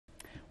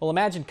Well,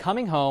 imagine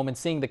coming home and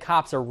seeing the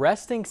cops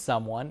arresting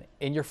someone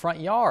in your front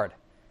yard.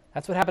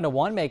 That's what happened to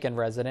one Macon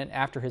resident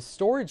after his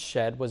storage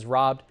shed was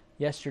robbed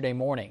yesterday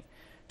morning.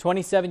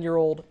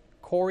 27-year-old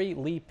Corey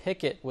Lee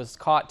Pickett was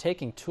caught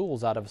taking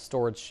tools out of a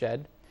storage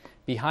shed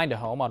behind a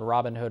home on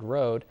Robin Hood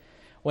Road.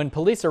 When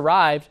police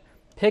arrived,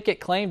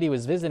 Pickett claimed he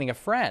was visiting a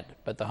friend,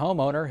 but the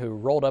homeowner who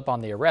rolled up on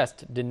the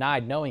arrest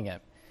denied knowing him.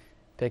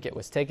 Pickett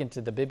was taken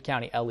to the Bibb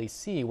County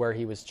LEC where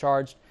he was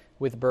charged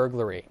with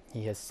burglary.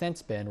 He has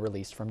since been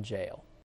released from jail.